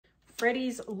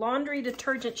Freddy's laundry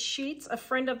detergent sheets. A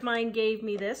friend of mine gave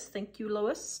me this. Thank you,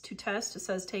 Lois, to test. It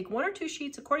says take 1 or 2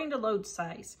 sheets according to load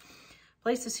size.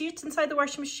 Place the sheets inside the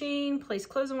washing machine. Place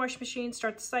clothes in the washing machine.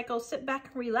 Start the cycle. Sit back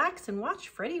and relax and watch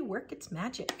Freddy work its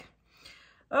magic.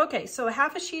 Okay, so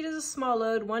half a sheet is a small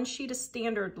load. 1 sheet is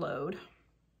standard load.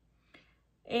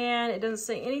 And it doesn't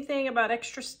say anything about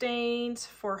extra stains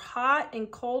for hot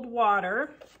and cold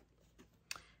water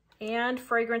and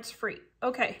fragrance free.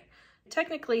 Okay.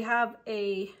 Technically have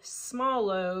a small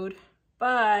load,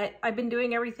 but I've been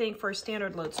doing everything for a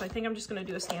standard load. So I think I'm just gonna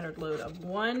do a standard load of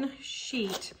 1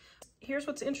 sheet. Here's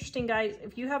what's interesting, guys.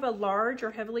 If you have a large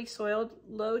or heavily soiled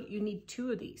load, you need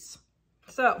 2 of these.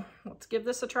 So let's give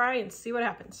this a try and see what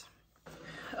happens.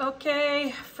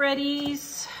 Okay,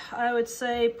 Freddy's, I would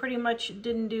say pretty much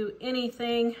didn't do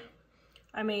anything.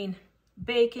 I mean,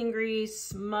 bacon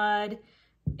grease, mud,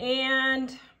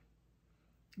 and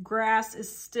grass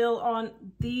is still on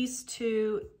these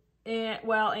 2, and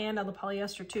well, and on the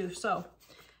polyester too. So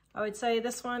I would say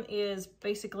this one is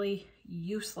basically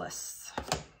useless.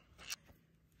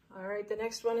 All right, the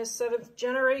next one is 7th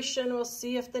generation. We'll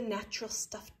see if the natural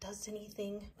stuff does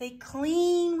anything. They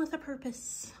clean with a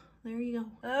purpose. There you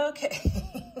go. Okay.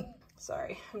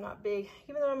 Sorry, I'm not big,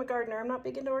 even though I'm a gardener, I'm not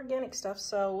big into organic stuff.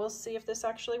 So we'll see if this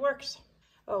actually works.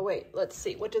 Oh wait, let's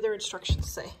see. What do their instructions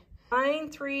say? Line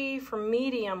 3 for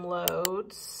medium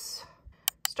loads.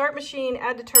 Start machine,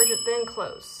 add detergent, then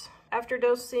close. After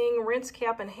dosing, rinse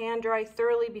cap and hand dry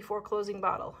thoroughly before closing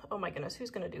bottle. Oh my goodness, who's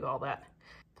gonna do all that?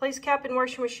 Place cap in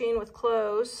washing machine with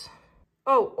close.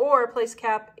 Oh, or place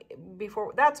cap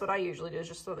before, that's what I usually do, is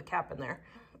just throw the cap in there.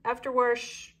 After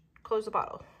wash, close the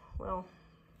bottle. Well,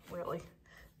 really,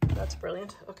 that's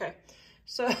brilliant. Okay,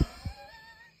 so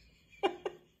I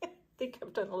think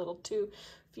I've done a little too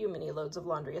few mini loads of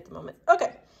laundry at the moment.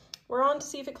 Okay, we're on to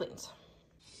see if it cleans.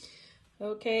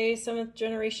 Okay, 7th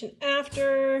generation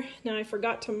after. Now I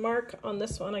forgot to mark on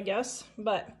this one, I guess,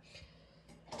 but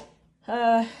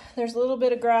there's a little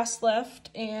bit of grass left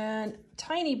and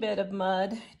tiny bit of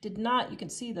mud. Did not, you can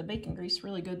see the bacon grease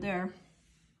really good there.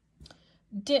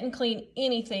 Didn't clean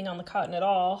anything on the cotton at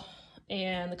all,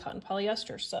 and the cotton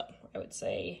polyester, so I would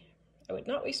say I would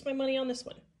not waste my money on this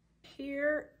one.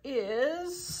 Here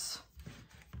is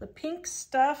the pink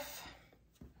stuff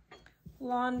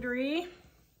laundry,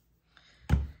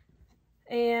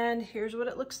 and here's what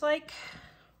it looks like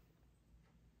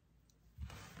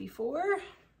before.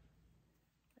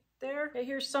 Right there. Okay,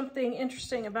 here's something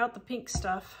interesting about the pink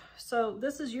stuff. So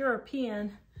this is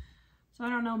European, so I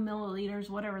don't know milliliters,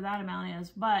 whatever that amount is,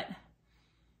 but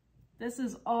this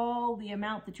is all the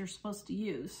amount that you're supposed to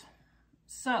use.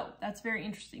 So that's very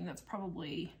interesting. That's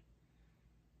probably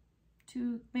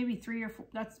 2, maybe 3 or 4.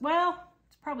 That's, well,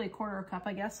 it's probably a 1/4 cup,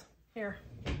 I guess. Here,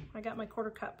 I got my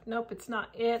 1/4 cup. Nope, it's not.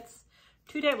 It's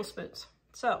 2 tablespoons.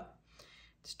 So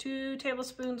it's 2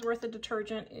 tablespoons worth of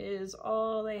detergent is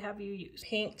all they have you use.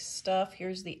 Pink stuff.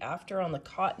 Here's the after on the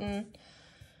cotton.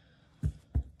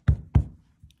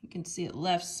 You can see it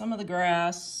left some of the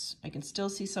grass. I can still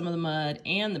see some of the mud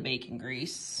and the bacon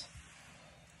grease.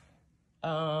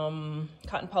 Cotton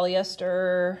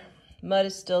polyester, mud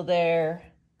is still there.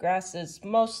 Grass is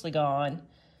mostly gone.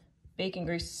 Bacon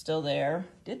grease is still there.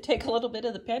 Did take a little bit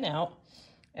of the pen out.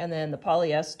 And then the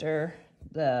polyester,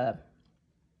 the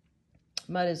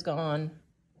mud is gone,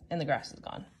 and the grass is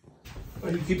gone.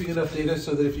 Are you keeping enough data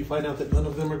so that if you find out that none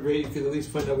of them are great, you can at least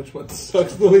find out which one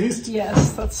sucks the least?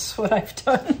 Yes, that's what I've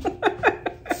done.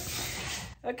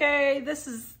 Okay, this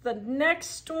is the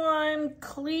next one,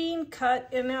 clean cut,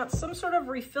 and now it's some sort of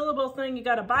refillable thing. You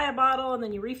gotta buy a bottle and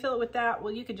then you refill it with that.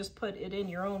 Well, you could just put it in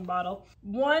your own bottle.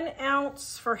 1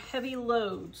 ounce for heavy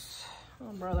loads.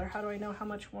 Oh brother, how do I know how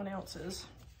much 1 ounce is?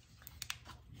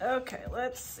 Okay,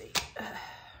 let's see.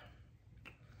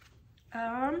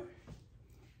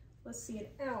 Let's see, an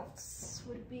ounce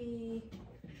would be,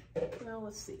 well,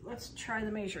 let's see. Let's try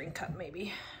the measuring cup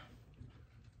maybe.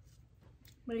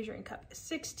 Measuring cup is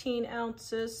 16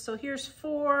 ounces. So here's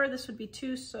 4, this would be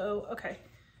 2, so okay.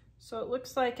 So it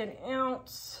looks like an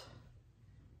ounce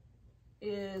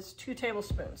is 2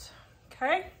 tablespoons,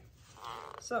 okay?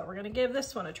 So we're gonna give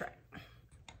this one a try.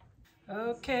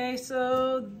 Okay,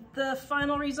 so the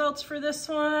final results for this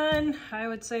one, I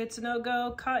would say it's a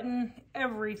no-go. Cotton,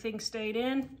 everything stayed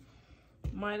in.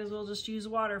 Might as well just use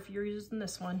water if you're using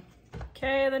this one.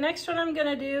 Okay, the next one I'm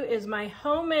gonna do is my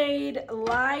homemade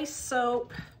lye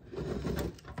soap.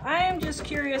 I am just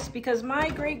curious because my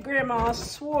great-grandma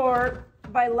swore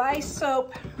by lye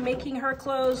soap making her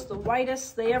clothes the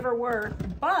whitest they ever were,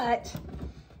 but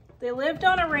they lived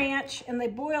on a ranch and they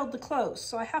boiled the clothes.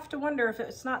 So I have to wonder if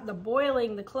it's not the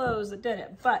boiling the clothes that did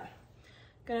it. But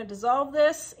Gonna dissolve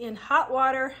this in hot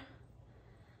water,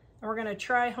 and we're gonna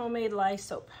try homemade lye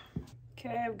soap.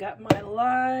 Okay, I've got my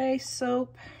lye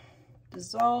soap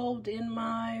dissolved in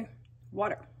my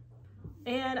water.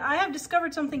 And I have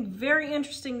discovered something very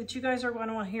interesting that you guys are going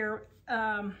to want to hear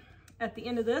at the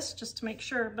end of this, just to make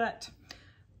sure. But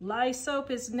lye soap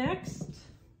is next.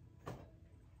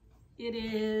 It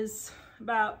is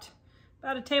about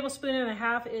a tablespoon and a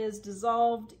half is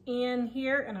dissolved in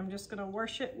here, and I'm just going to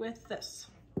wash it with this.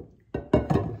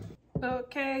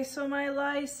 Okay, so my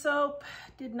lye soap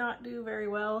did not do very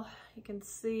well. You can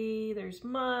see there's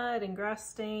mud and grass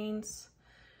stains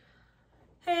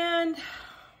and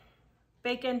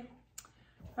bacon.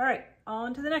 All right,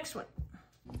 on to the next one.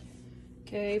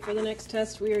 Okay, for the next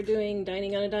test, we are doing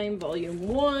Dining on a Dime Volume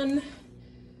 1.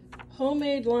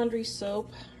 Homemade laundry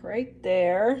soap right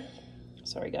there.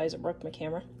 Sorry guys, I broke my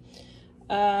camera.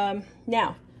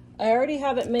 Now, I already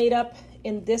have it made up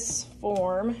in this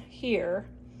form here.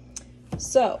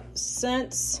 So,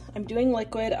 since I'm doing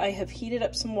liquid, I have heated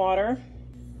up some water,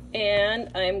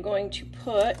 and I'm going to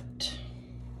put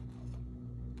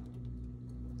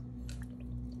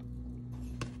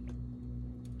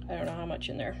I don't know how much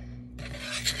in there.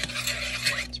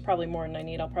 It's probably more than I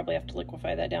need. I'll probably have to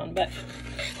liquefy that down, but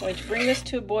I'm going to bring this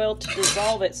to a boil to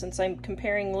dissolve it since I'm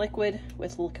comparing liquid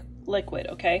with liquid,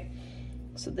 okay?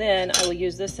 So then I will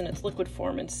use this in its liquid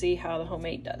form and see how the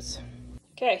homemade does.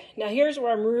 Okay, now here's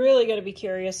where I'm really going to be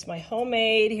curious. My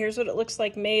homemade, here's what it looks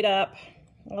like made up.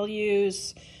 I'll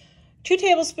use 2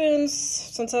 tablespoons,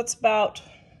 since that's about,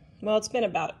 well, it's been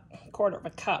about a quarter of a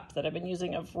cup that I've been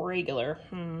using of regular.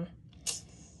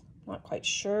 Not quite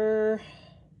sure.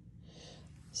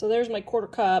 So there's my quarter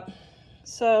cup.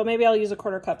 So maybe I'll use a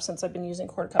quarter cup since I've been using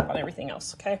quarter cup on everything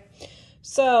else, okay?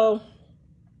 So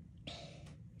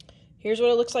here's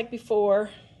what it looks like before.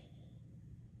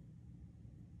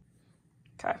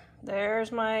 Okay,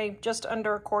 there's my just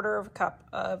under a quarter of a cup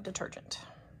of detergent.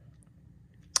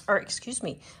 Or excuse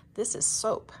me, this is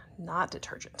soap, not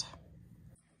detergent.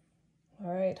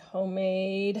 All right,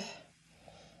 homemade.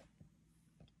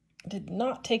 Did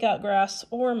not take out grass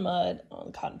or mud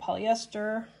on cotton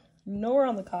polyester, nor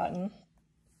on the cotton.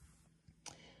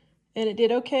 And it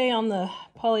did okay on the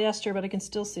polyester, but I can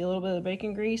still see a little bit of the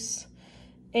bacon grease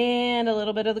and a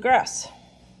little bit of the grass.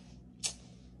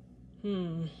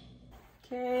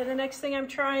 Okay, the next thing I'm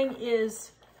trying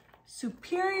is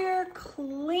Superior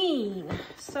Clean.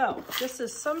 So this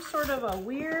is some sort of a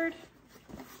weird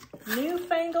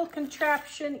newfangled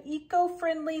contraption,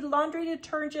 eco-friendly laundry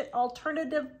detergent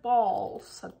alternative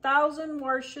balls. 1,000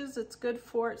 washes, it's good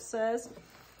for, it says.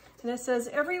 And it says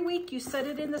every week you set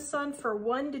it in the sun for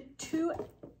 1 to 2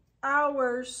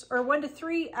 hours, or 1 to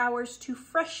 3 hours to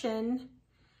freshen.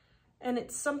 And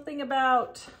it's something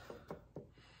about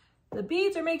the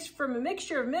beads are made from a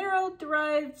mixture of mineral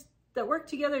derived that work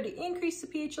together to increase the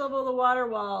pH level of the water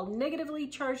while negatively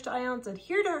charged ions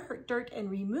adhere to dirt and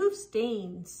remove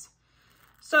stains.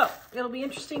 So it'll be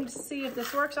interesting to see if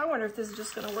this works. I wonder if this is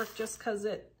just going to work just because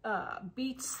it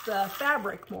beats the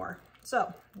fabric more.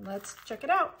 So let's check it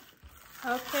out.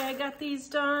 Okay, I got these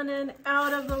done and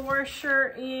out of the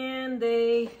washer, and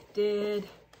they did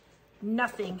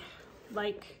nothing.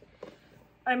 Like,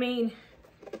 I mean,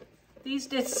 these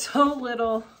did so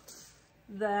little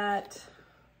that,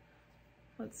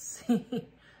 let's see,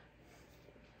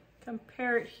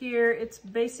 compare it here. It's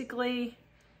basically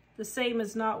the same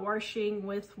as not washing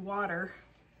with water.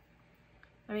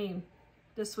 I mean,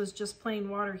 this was just plain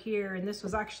water here, and this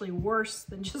was actually worse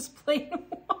than just plain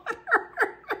water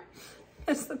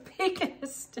because the bacon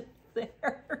is still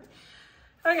there.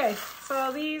 Okay,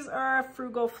 so these are a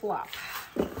frugal flop.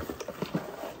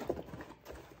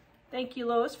 Thank you,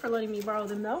 Lois, for letting me borrow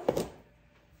them though.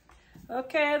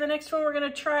 Okay, the next one we're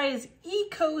gonna try is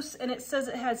Ecos, and it says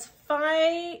it has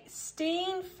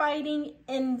stain-fighting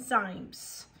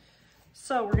enzymes.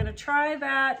 So we're gonna try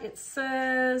that. It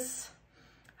says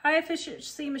high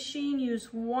efficiency machine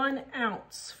use 1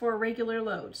 ounce for a regular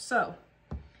load. So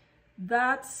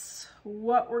that's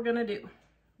what we're gonna do.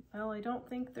 Well, I don't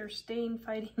think their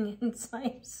stain-fighting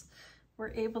enzymes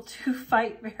were able to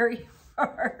fight very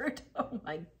hard. Oh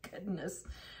my goodness,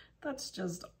 that's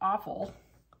just awful.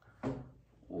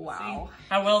 Wow. See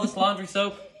how well this laundry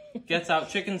soap gets out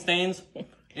chicken stains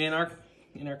in our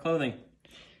clothing.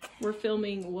 We're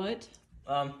filming what?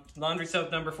 Laundry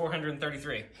soap number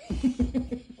 433.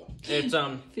 It's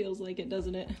feels like it,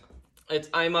 doesn't it? It's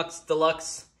IMUX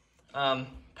Deluxe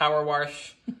Power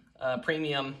Wash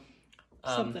Premium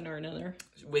something or another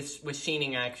with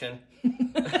sheening action.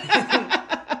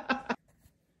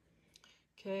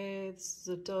 Okay, this is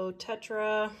a dough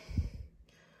tetra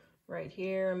right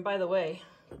here. And by the way,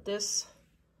 this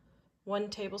 1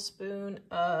 tablespoon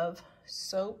of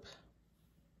soap,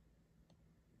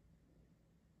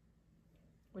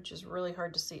 which is really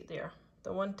hard to see there.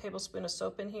 The 1 tablespoon of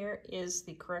soap in here is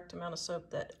the correct amount of soap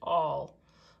that all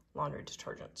laundry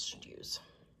detergents should use.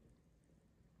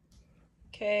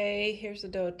 Okay, here's the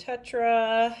dough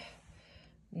tetra.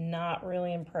 Not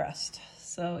really impressed.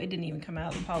 So it didn't even come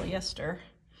out of the polyester.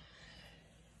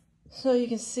 So you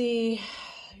can see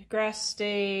grass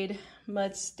stayed,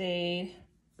 mud stayed,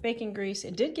 bacon grease.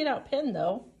 It did get out pin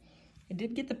though. It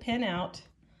did get the pin out,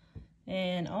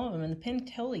 and all of them, and the pin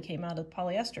totally came out of the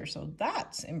polyester, so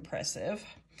that's impressive.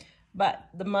 But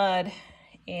the mud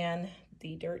and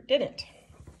the dirt didn't.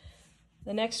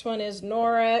 The next one is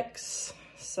Norex.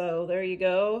 So there you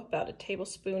go, about a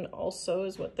tablespoon also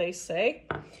is what they say.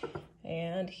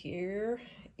 And here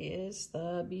is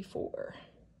the before.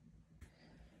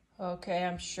 Okay,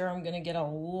 I'm sure I'm gonna get a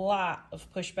lot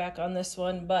of pushback on this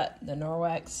one, but the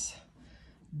Norex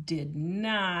did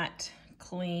not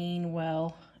clean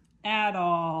well at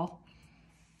all.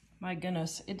 My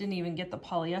goodness, it didn't even get the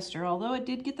polyester, although it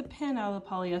did get the pin out of the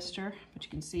polyester. But you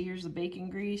can see here's the bacon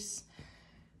grease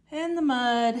and the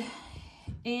mud,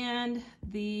 and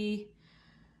the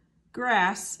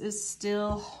grass is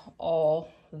still all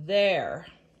there.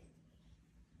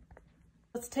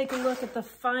 Let's take a look at the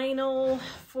final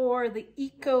for the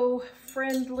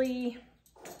eco-friendly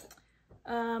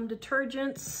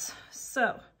detergents.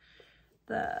 So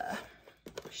the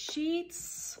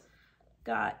sheets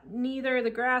got neither the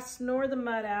grass nor the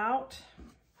mud out.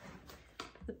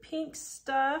 The pink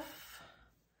stuff,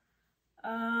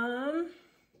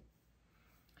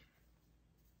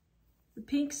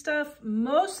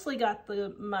 mostly got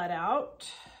the mud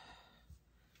out.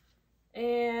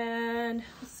 And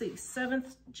let's see,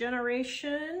 7th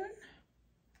generation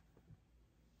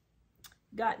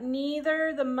got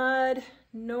neither the mud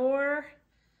nor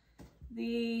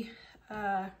the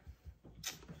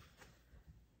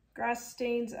grass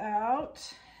stains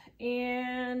out.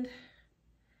 And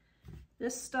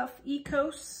this stuff,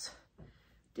 Ecos,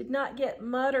 did not get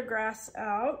mud or grass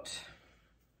out.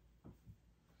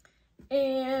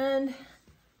 And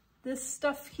this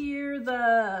stuff here,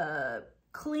 the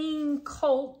Clean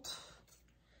Colt,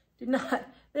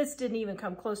 this didn't even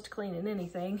come close to cleaning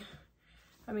anything.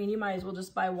 I mean, you might as well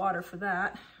just buy water for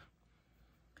that.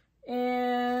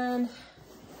 And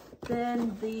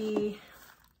then the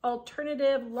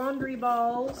alternative laundry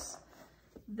balls,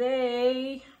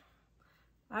 they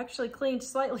actually cleaned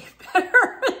slightly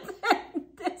better than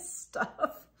this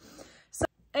stuff. So,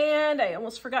 and I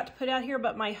almost forgot to put out here,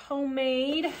 but my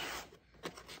homemade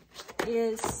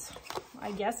is,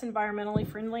 I guess, environmentally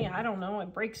friendly. I don't know,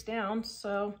 it breaks down.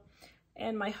 So,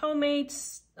 and my homemade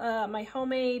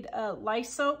lye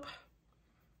soap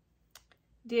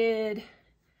did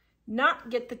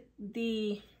not get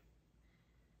the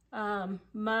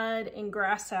mud and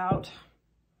grass out.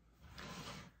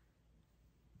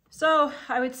 So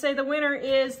I would say the winner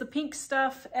is the pink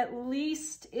stuff. At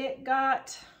least it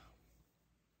got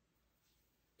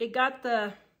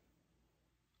the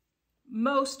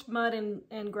most mud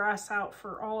and grass out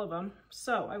for all of them.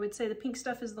 So I would say the pink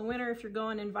stuff is the winner if you're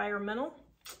going environmental.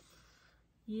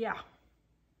 Yeah,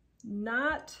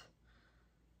 not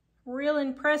real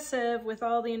impressive with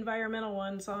all the environmental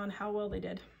ones on how well they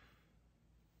did.